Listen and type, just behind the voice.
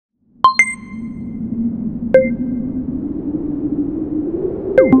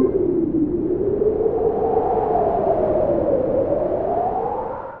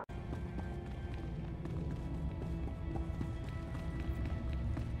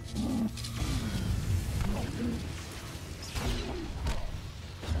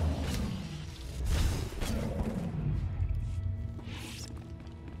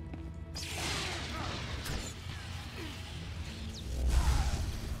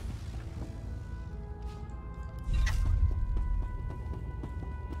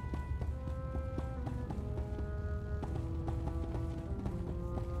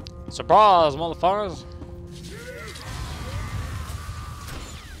Surprise, motherfuckers!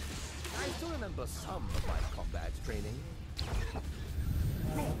 I still remember some of my combat training.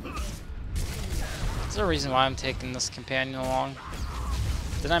 Is there a reason why I'm taking this companion along?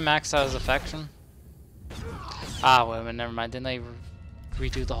 Did I max out his affection? Ah, wait a minute, never mind. Didn't they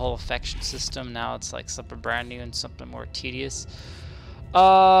redo the whole affection system? Now it's like something brand new and something more tedious.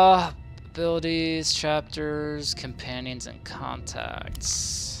 Abilities, chapters, companions, and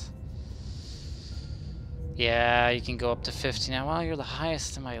contacts. Yeah, you can go up to 50 now. Wow, you're the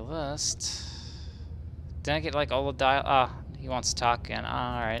highest in my list. Did I get like all the dial? Ah, he wants to talk again.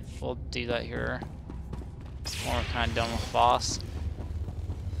 Alright, we'll do that here. When we're kind of done with boss.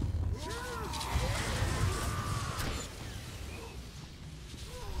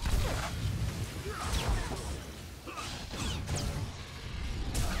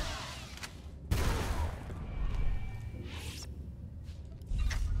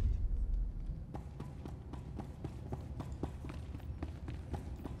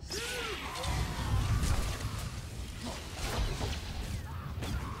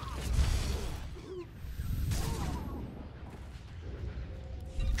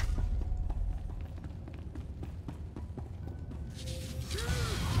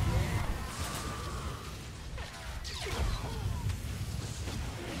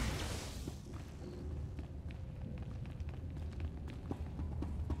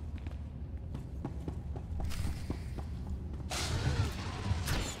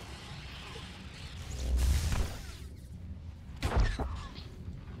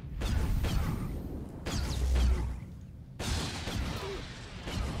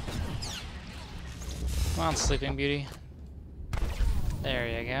 Come on, Sleeping Beauty. There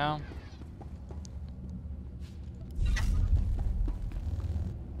you go.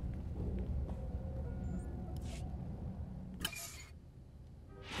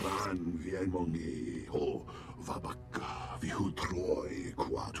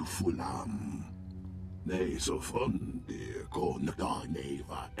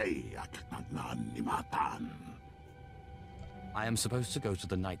 I am supposed to go to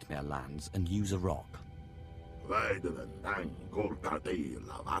the Nightmare Lands and use a rock.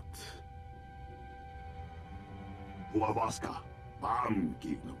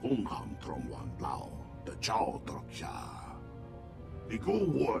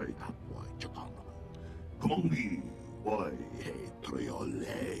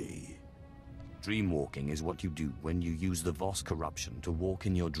 Dreamwalking is what you do when you use the Voss corruption to walk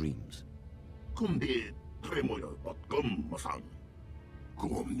in your dreams.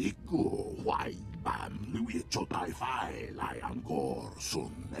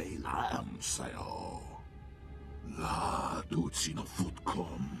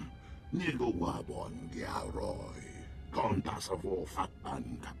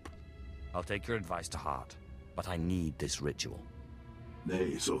 I'll take your advice to heart, but I need this ritual.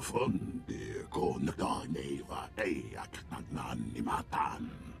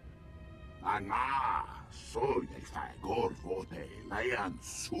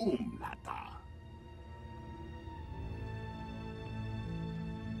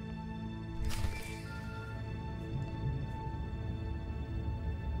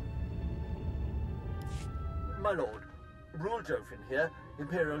 My lord, Rule Jofin here,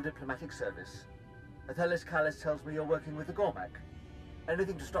 Imperial Diplomatic Service. Athelus Callis tells me you're working with the Gormak.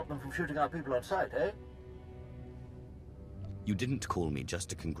 Anything to stop them from shooting our people on sight, eh? You didn't call me just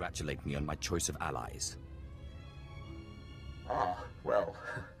to congratulate me on my choice of allies. Ah, well,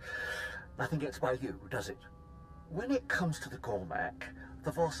 nothing gets by you, does it? When it comes to the Gormak,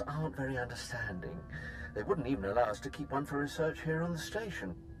 the Voss aren't very understanding. They wouldn't even allow us to keep one for research here on the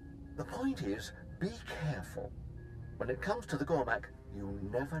station. The point is, be careful. When it comes to the Gormak, you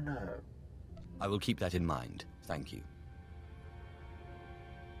never know. I will keep that in mind. Thank you.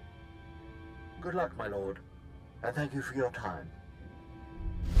 Good luck, my lord, and thank you for your time.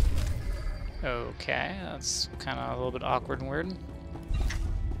 Okay, that's kind of a little bit awkward and weird.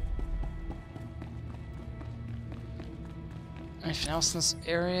 Anything else in this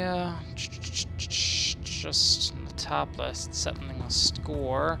area? just on the top list, settling the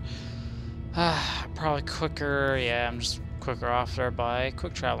score. Probably quicker, yeah, I'm just quicker off there by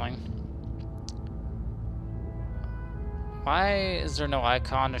quick traveling. Why is there no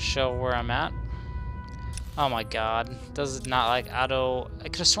icon to show where I'm at? Oh my god, does it not like auto? I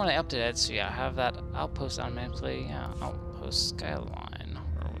could have sworn I updated it, so yeah, I have that outpost automatically, yeah, outpost skyline,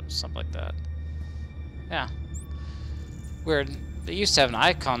 or something like that. Yeah. Weird. They used to have an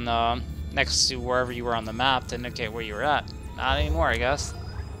icon next to wherever you were on the map to indicate where you were at. Not anymore, I guess.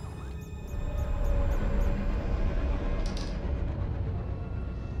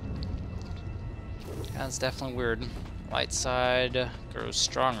 That's definitely weird. Light side grows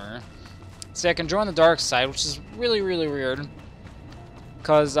stronger. See, I can join the dark side, which is really, really weird.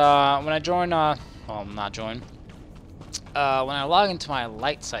 Because when I join, well, not join. When I log into my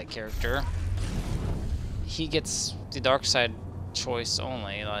light side character, he gets the dark side choice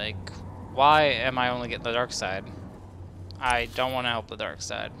only. Like, why am I only getting the dark side? I don't want to help the dark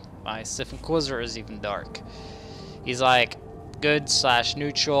side. My Sith Inquisitor is even dark. He's like good /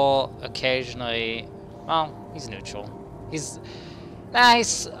 neutral. Occasionally, well, he's neutral. He's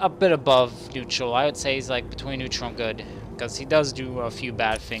a bit above neutral. I would say he's like between neutral and good, because he does do a few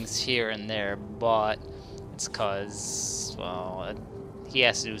bad things here and there, but it's because, well, he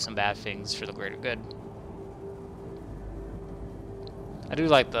has to do some bad things for the greater good. I do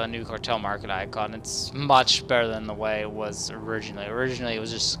like the new cartel market icon. It's much better than the way it was originally. Originally, it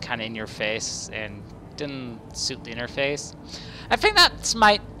was just kind of in your face and didn't suit the interface. I think that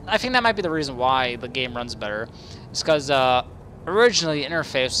might be the reason why the game runs better. It's because originally, the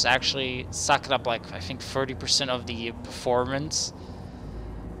interface actually sucked up like I think 30% of the performance,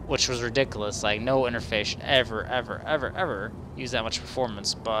 which was ridiculous. Like no interface should ever use that much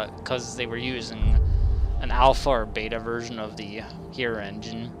performance, but because they were using an alpha or beta version of the Hero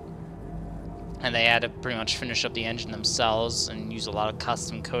engine, and they had to pretty much finish up the engine themselves and use a lot of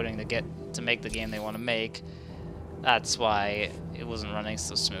custom coding to make the game they want to make. That's why it wasn't running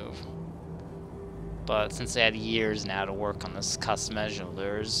so smooth. But since they had years now to work on this custom engine of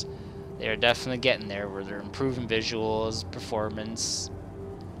theirs, they're definitely getting there where they're improving visuals, performance.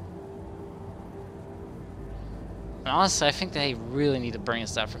 And honestly, I think they really need to bring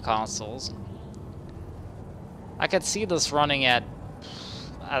this out for consoles. I could see this running at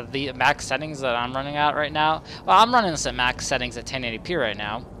the max settings that I'm running at right now. Well, I'm running this at max settings at 1080p right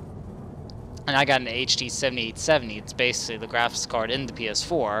now. And I got an HD 7870. It's basically the graphics card in the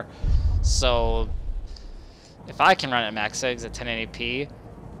PS4. So if I can run at max settings at 1080p,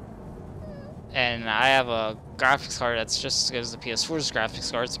 and I have a graphics card that's just as good as the PS4's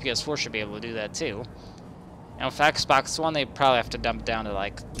graphics cards, the PS4 should be able to do that too. And with Xbox One, they probably have to dump it down to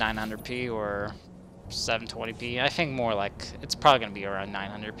like 900p or 720p. I think more like, it's probably going to be around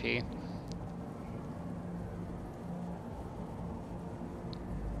 900p.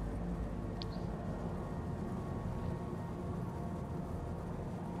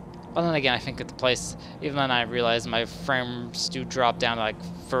 But then again, I think at the place, even then I realize my frames do drop down to like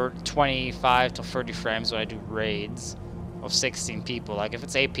for 25 to 30 frames when I do raids of 16 people. Like if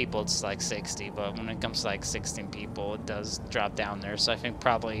it's 8 people, it's like 60, but when it comes to like 16 people, it does drop down there. So I think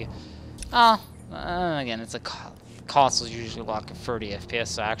probably, again, it's a consoles usually lock at 30 FPS,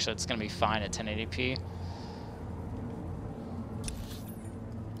 so actually it's going to be fine at 1080p.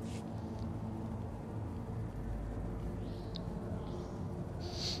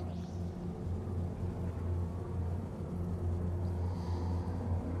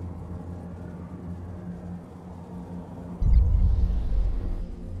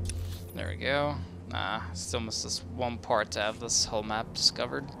 There we go. Still missed this one part to have this whole map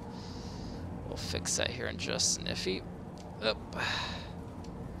discovered. We'll fix that here in just an iffy.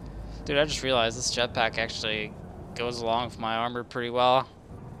 Dude, I just realized this jetpack actually goes along with my armor pretty well,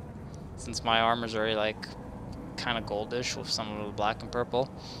 since my armor's already like kind of goldish with some of the black and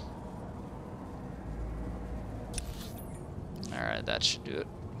purple. Alright, that should do it.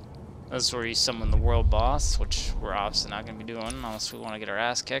 This is where you summon the world boss, which we're obviously not going to be doing unless we want to get our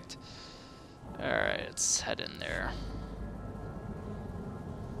ass kicked. Alright, let's head in there.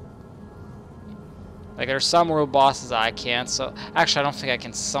 Like, there's some world bosses I can't, so... Actually, I don't think I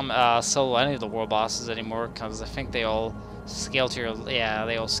can solo any of the world bosses anymore, because I think they all scale to your... Yeah,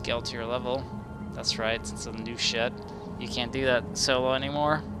 they all scale to your level. That's right, since of the new shit. You can't do that solo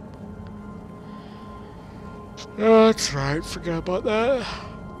anymore. Oh, that's right, forgot about that.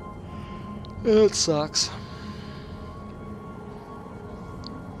 It sucks.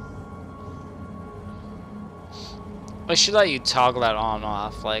 They should let you toggle that on and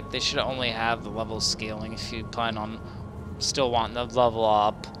off. Like, they should only have the level scaling if you plan on still wanting to level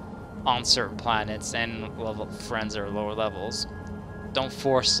up on certain planets and level friends that are lower levels. Don't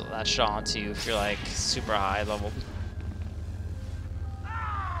force that shot onto you if you're like super high level.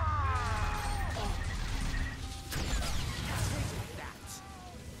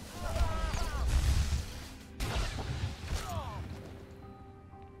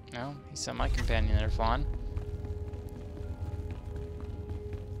 No, he sent my companion there flying.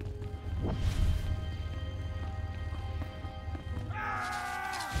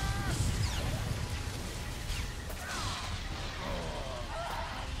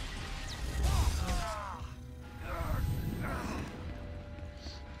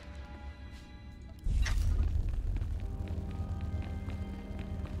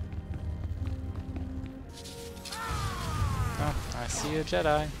 Oh, I see a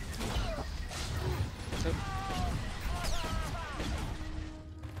Jedi. Oop.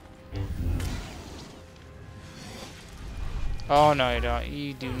 Oh no, you don't.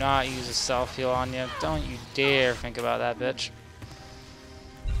 You do not use a self-heal on you. Don't you dare think about that, bitch.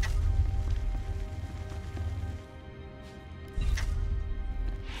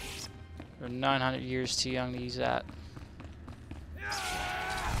 You're 900 years too young to use that.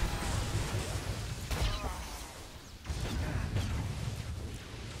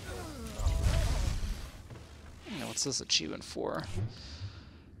 What's this achievement for?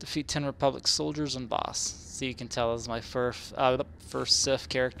 Defeat 10 Republic soldiers and boss. So you can tell this is my first Sith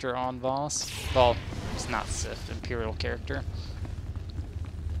character on boss. Well, it's not Sith, Imperial character.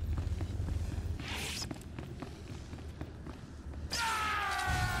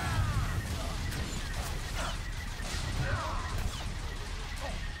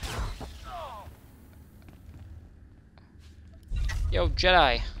 Yo,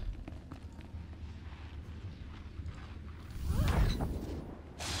 Jedi.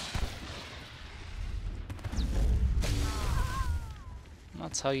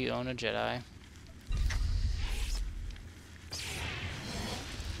 That's how you own a Jedi.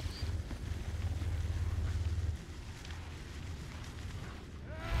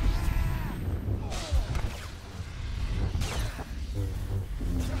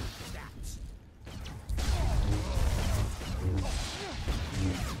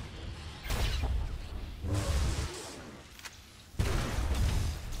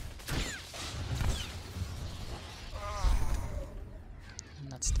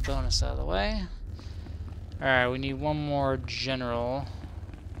 That's the bonus out of the way. Alright, we need one more general.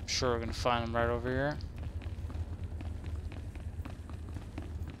 I'm sure we're gonna find him right over here.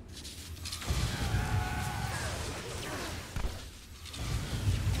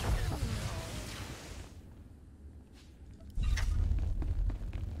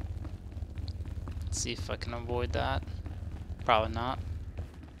 Let's see if I can avoid that. Probably not.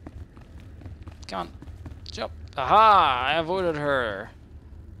 Come on. Jump. Aha! I avoided her.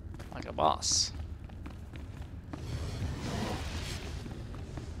 Like a boss.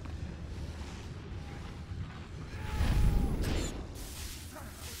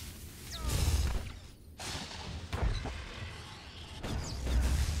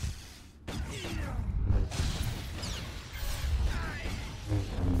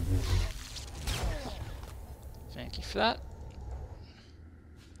 Thank you for that.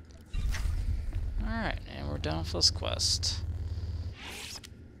 Alright, and we're done with this quest.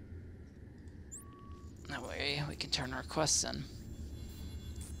 That way we can turn our quests in.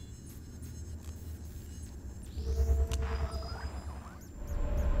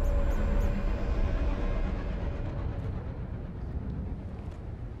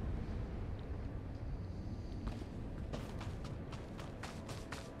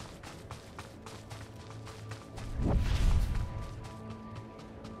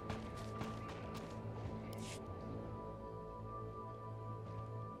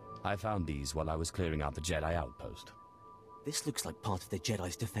 I found these while I was clearing out the Jedi outpost. This looks like part of the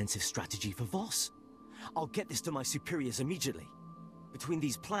Jedi's defensive strategy for Voss. I'll get this to my superiors immediately. Between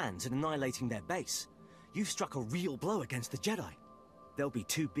these plans and annihilating their base, you've struck a real blow against the Jedi. They'll be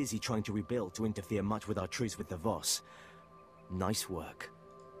too busy trying to rebuild to interfere much with our truce with the Voss. Nice work.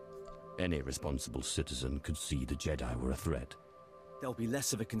 Any responsible citizen could see the Jedi were a threat. They'll be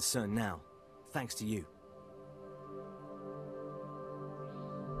less of a concern now, thanks to you.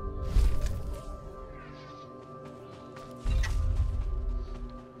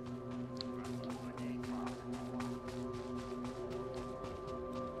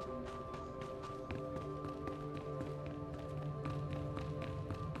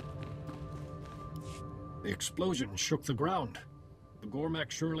 The explosion shook the ground. The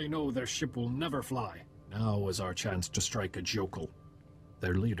Gormak surely know their ship will never fly. Now is our chance to strike a Jokul,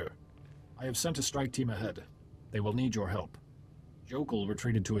 their leader. I have sent a strike team ahead. They will need your help. Jokul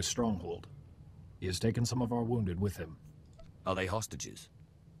retreated to his stronghold. He has taken some of our wounded with him. Are they hostages?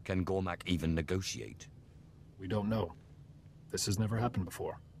 Can Gormak even negotiate? We don't know. This has never happened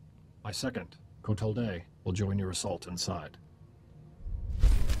before. My second, Kotalday, will join your assault inside.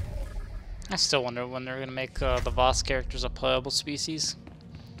 I still wonder when they're gonna make the Voss characters a playable species.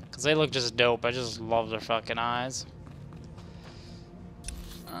 Because they look just dope. I just love their fucking eyes.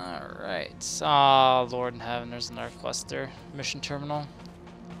 Alright. Ah, Lord in Heaven, there's another quest there. Mission terminal.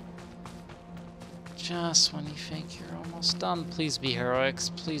 Just when you think you're almost done. Please be heroics.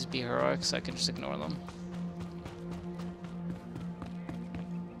 Please be heroics. I can just ignore them.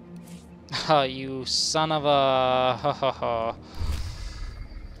 Oh, you son of a... Ha ha ha.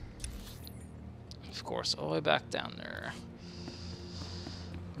 Of course, all the way back down there.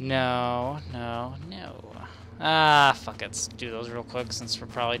 No, no, no. Ah, fuck it. Let's do those real quick since we're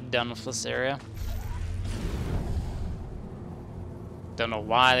probably done with this area. Don't know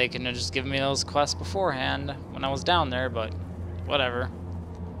why they couldn't have just given me those quests beforehand when I was down there, but whatever.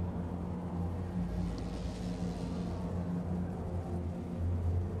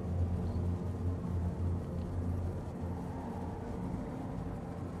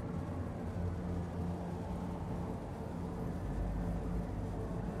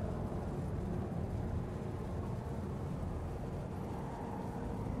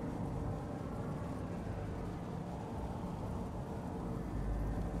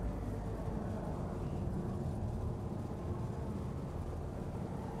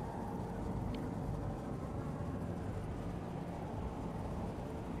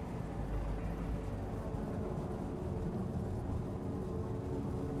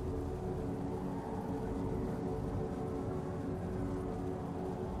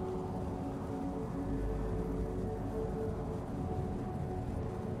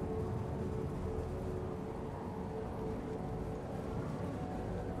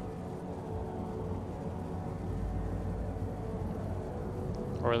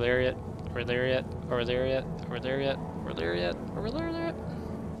 Are we there yet? Are we there yet? Are we there yet? Are we there yet? Are we there yet? Are we there yet?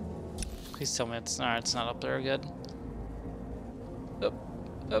 Please tell me it's not up there good. Up,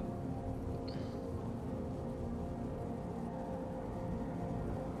 up.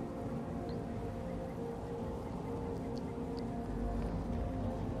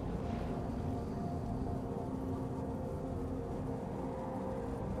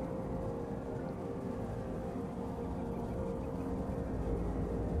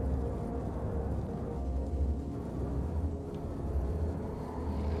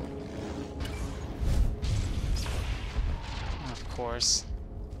 Course.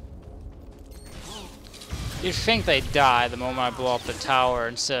 You'd think they'd die the moment I blow up the tower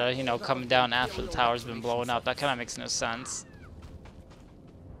instead of, you know, coming down after the tower's been blown up. That kind of makes no sense.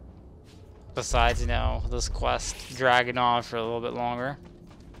 Besides, you know, this quest dragging on for a little bit longer.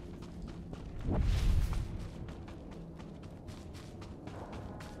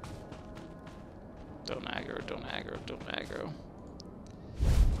 Don't aggro, don't aggro, don't aggro.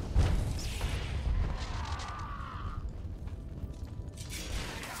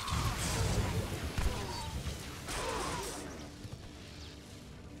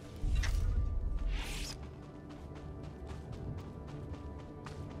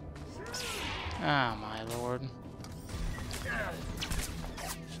 Ah, my lord.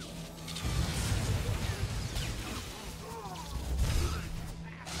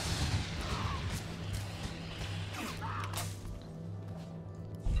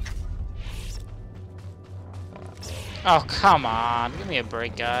 Oh, come on. Give me a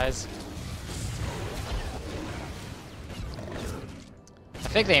break, guys. I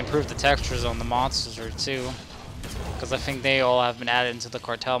think they improved the textures on the monsters here, too. Because I think they all have been added into the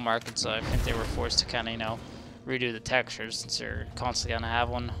cartel market, so I think they were forced to kind of, you know, redo the textures since you're constantly going to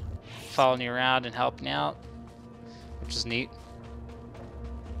have one following you around and helping you out, which is neat.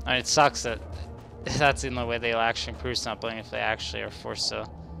 I mean, it sucks that that's the only way they'll actually improve something if they actually are forced to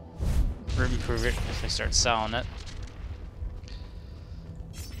improve it if they start selling it.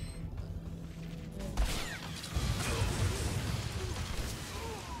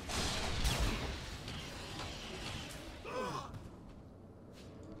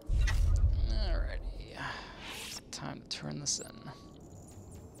 Time to turn this in.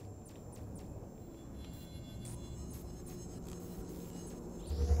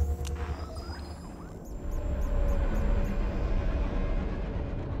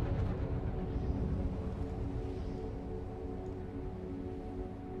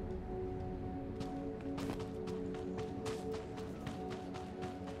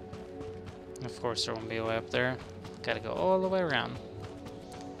 Of course there won't be a way up there. Gotta go all the way around.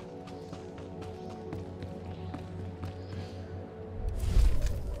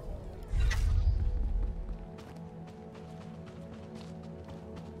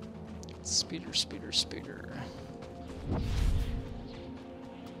 Speeder, speeder, speeder.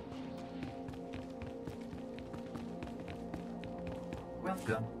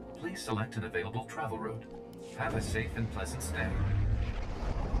 Welcome. Please select an available travel route. Have a safe and pleasant stay.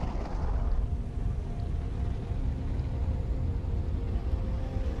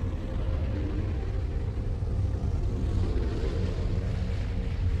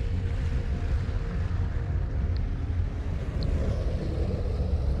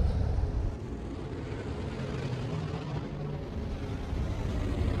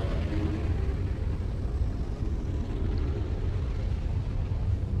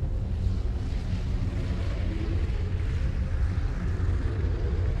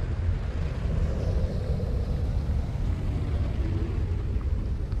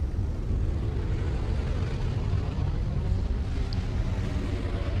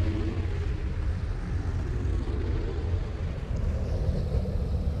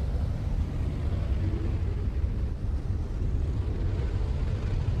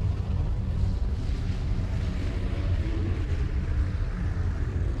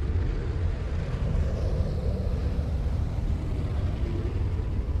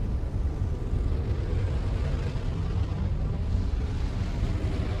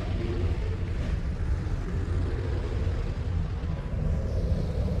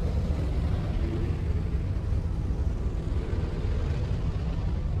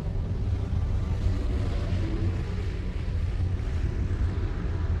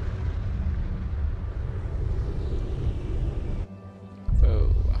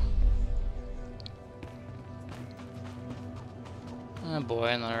 Oh boy,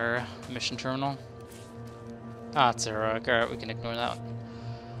 another mission terminal. Ah, it's heroic. Alright, we can ignore that.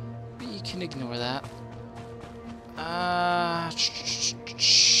 We can ignore that. Oh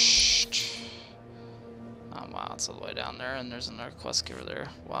wow, it's all the way down there, and there's another quest giver there.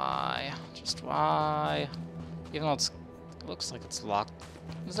 Why? Just why? Even though it looks like it's locked.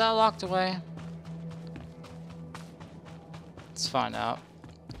 Is that locked away? Let's find out.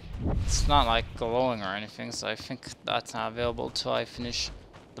 It's not like glowing or anything, so I think that's not available until I finish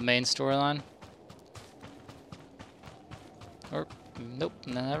the main storyline. Or, nope,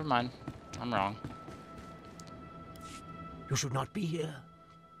 never mind. I'm wrong. You should not be here.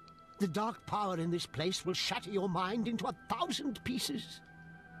 The dark power in this place will shatter your mind into 1,000 pieces.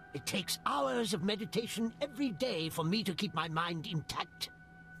 It takes hours of meditation every day for me to keep my mind intact.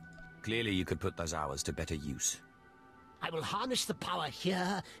 Clearly you could put those hours to better use. I will harness the power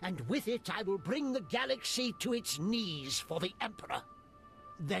here, and with it I will bring the galaxy to its knees for the Emperor.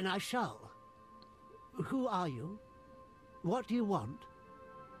 Then I shall. Who are you? What do you want?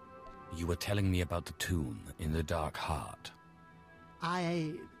 You were telling me about the tomb in the Dark Heart.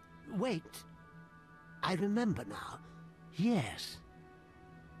 Wait. I remember now. Yes.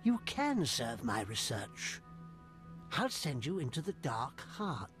 You can serve my research. I'll send you into the Dark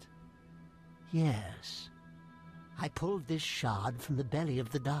Heart. Yes. I pulled this shard from the belly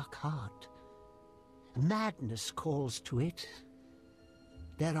of the Dark Heart. Madness calls to it.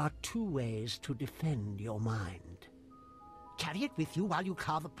 There are 2 ways to defend your mind. Carry it with you while you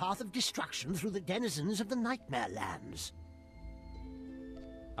carve a path of destruction through the denizens of the Nightmare Lands.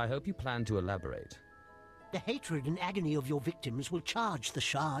 I hope you plan to elaborate. The hatred and agony of your victims will charge the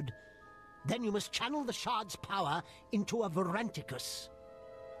shard. Then you must channel the shard's power into a Varanticus.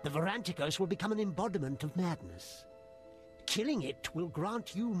 The Varanticus will become an embodiment of madness. Killing it will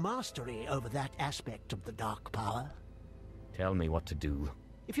grant you mastery over that aspect of the dark power. Tell me what to do.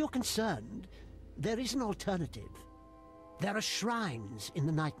 If you're concerned, there is an alternative. There are shrines in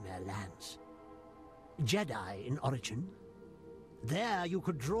the Nightmare Lands. Jedi in origin. There you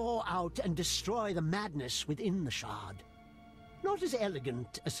could draw out and destroy the madness within the shard. Not as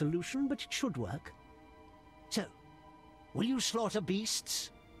elegant a solution, but it should work. So, will you slaughter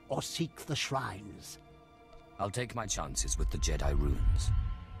beasts, or seek the shrines? I'll take my chances with the Jedi runes.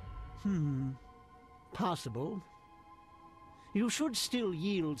 Possible. You should still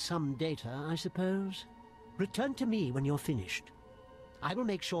yield some data, I suppose. Return to me when you're finished. I will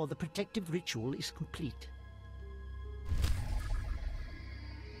make sure the protective ritual is complete.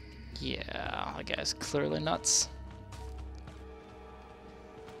 Yeah, that guy's clearly nuts.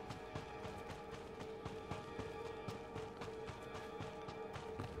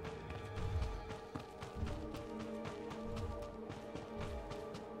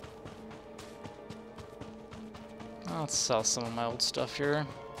 Let's sell some of my old stuff here.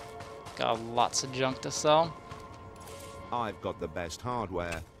 Got lots of junk to sell. I've got the best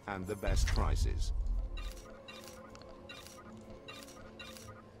hardware and the best prices.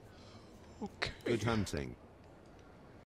 Okay. Good hunting.